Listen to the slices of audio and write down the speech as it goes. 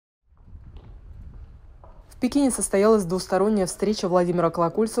Пекине состоялась двусторонняя встреча Владимира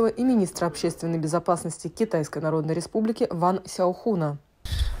Колокольцева и министра общественной безопасности Китайской Народной Республики Ван Сяохуна.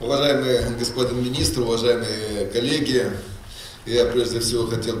 Уважаемый господин министр, уважаемые коллеги, я прежде всего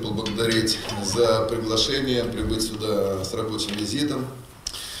хотел поблагодарить за приглашение прибыть сюда с рабочим визитом.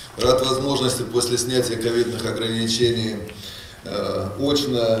 Рад возможности после снятия ковидных ограничений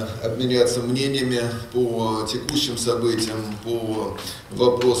очно обменяться мнениями по текущим событиям, по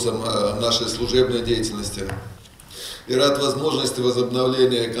вопросам нашей служебной деятельности. И рад возможности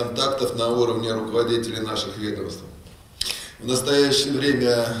возобновления контактов на уровне руководителей наших ведомств. В настоящее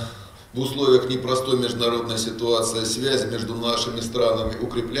время в условиях непростой международной ситуации связи между нашими странами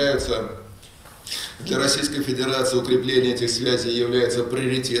укрепляются. Для Российской Федерации укрепление этих связей является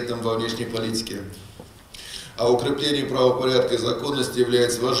приоритетом во внешней политике. А укрепление правопорядка и законности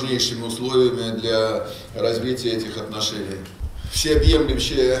является важнейшими условиями для развития этих отношений.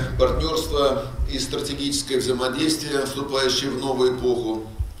 Всеобъемлющее партнерство и стратегическое взаимодействие, вступающее в новую эпоху,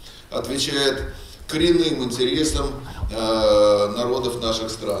 отвечает коренным интересам народов наших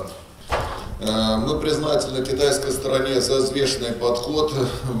стран. Мы признательны китайской стороне за взвешенный подход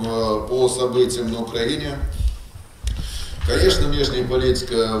по событиям на Украине. Конечно, внешняя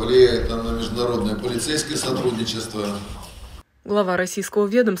политика влияет на международное полицейское сотрудничество. Глава российского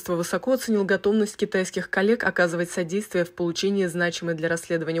ведомства высоко оценил готовность китайских коллег оказывать содействие в получении значимой для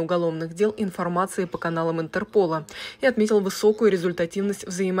расследования уголовных дел информации по каналам Интерпола и отметил высокую результативность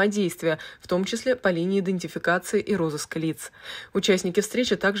взаимодействия, в том числе по линии идентификации и розыска лиц. Участники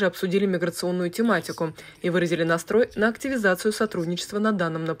встречи также обсудили миграционную тематику и выразили настрой на активизацию сотрудничества на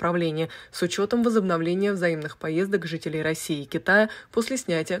данном направлении с учетом возобновления взаимных поездок жителей России и Китая после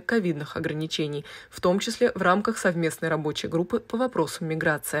снятия ковидных ограничений, в том числе в рамках совместной рабочей группы по вопросам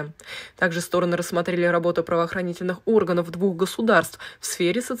миграции. Также стороны рассмотрели работу правоохранительных органов двух государств в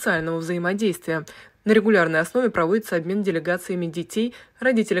сфере социального взаимодействия. На регулярной основе проводится обмен делегациями детей,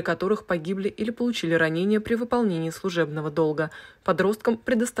 родители которых погибли или получили ранения при выполнении служебного долга. Подросткам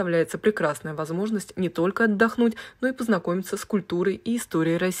предоставляется прекрасная возможность не только отдохнуть, но и познакомиться с культурой и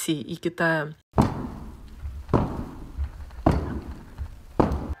историей России и Китая.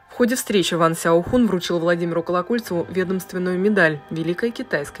 В ходе встречи Ван Сяохун вручил Владимиру Колокольцеву ведомственную медаль «Великая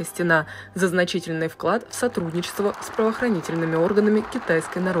Китайская стена» за значительный вклад в сотрудничество с правоохранительными органами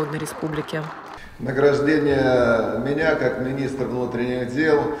Китайской Народной Республики. Награждение меня как министр внутренних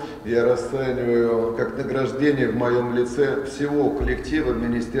дел я расцениваю как награждение в моем лице всего коллектива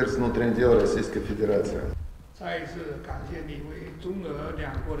Министерства внутренних дел Российской Федерации.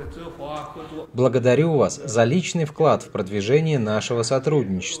 Благодарю вас за личный вклад в продвижение нашего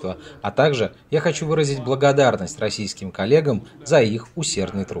сотрудничества, а также я хочу выразить благодарность российским коллегам за их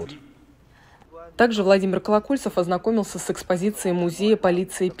усердный труд. Также Владимир Колокольцев ознакомился с экспозицией Музея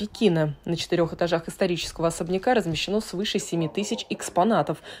полиции Пекина. На 4 этажах исторического особняка размещено свыше 7000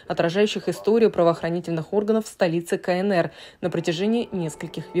 экспонатов, отражающих историю правоохранительных органов столицы КНР на протяжении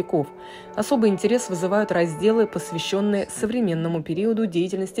нескольких веков. Особый интерес вызывают разделы, посвященные современному периоду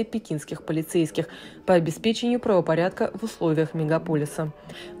деятельности пекинских полицейских по обеспечению правопорядка в условиях мегаполиса.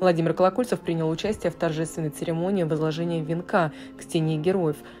 Владимир Колокольцев принял участие в торжественной церемонии возложения венка к стене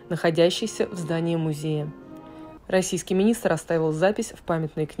героев, находящейся в здании музея. Российский министр оставил запись в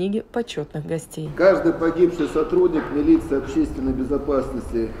памятной книге почетных гостей. Каждый погибший сотрудник милиции общественной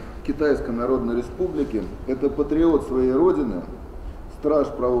безопасности Китайской Народной Республики – это патриот своей родины, страж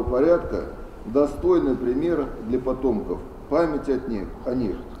правопорядка, достойный пример для потомков. Память о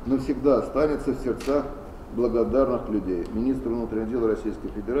них навсегда останется в сердцах благодарных людей. Министр внутренних дел Российской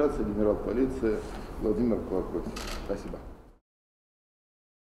Федерации, генерал полиции Владимир Колокольцев. Спасибо.